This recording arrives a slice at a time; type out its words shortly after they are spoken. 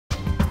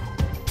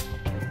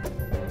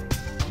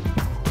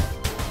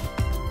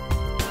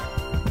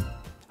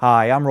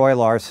Hi, I'm Roy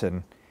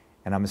Larsen,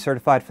 and I'm a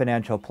certified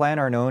financial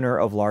planner and owner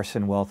of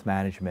Larsen Wealth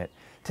Management.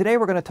 Today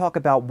we're going to talk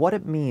about what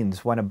it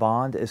means when a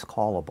bond is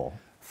callable.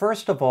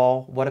 First of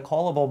all, what a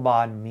callable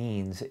bond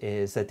means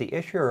is that the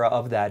issuer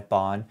of that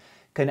bond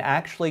can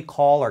actually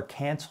call or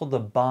cancel the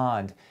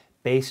bond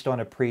based on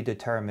a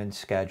predetermined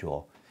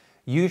schedule.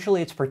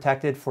 Usually it's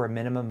protected for a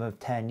minimum of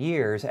 10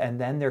 years, and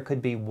then there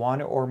could be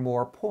one or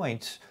more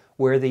points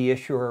where the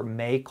issuer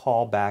may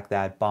call back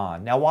that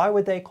bond. Now, why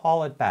would they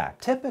call it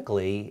back?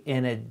 Typically,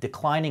 in a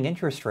declining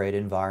interest rate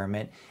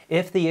environment,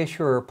 if the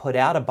issuer put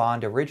out a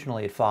bond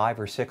originally at 5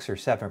 or 6 or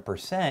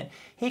 7%,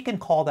 he can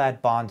call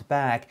that bond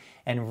back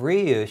and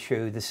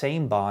reissue the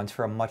same bonds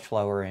for a much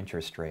lower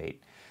interest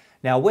rate.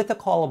 Now, with a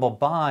callable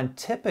bond,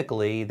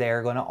 typically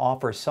they're going to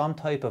offer some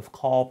type of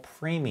call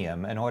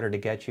premium in order to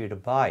get you to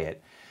buy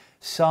it.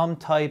 Some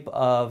type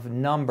of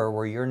number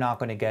where you're not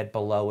going to get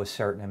below a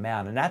certain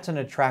amount. And that's an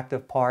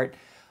attractive part.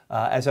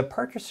 As a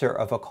purchaser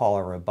of a call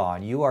or a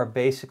bond, you are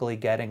basically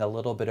getting a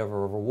little bit of a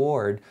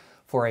reward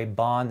for a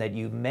bond that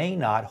you may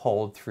not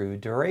hold through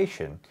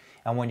duration.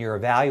 And when you're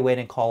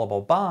evaluating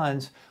callable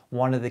bonds,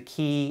 one of the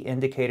key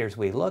indicators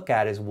we look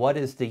at is what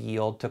is the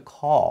yield to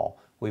call.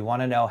 We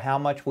want to know how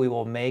much we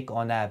will make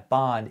on that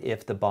bond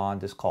if the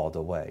bond is called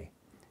away.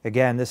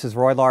 Again, this is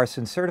Roy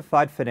Larsen,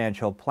 certified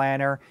financial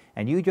planner,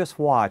 and you just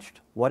watched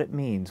what it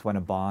means when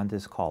a bond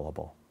is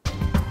callable.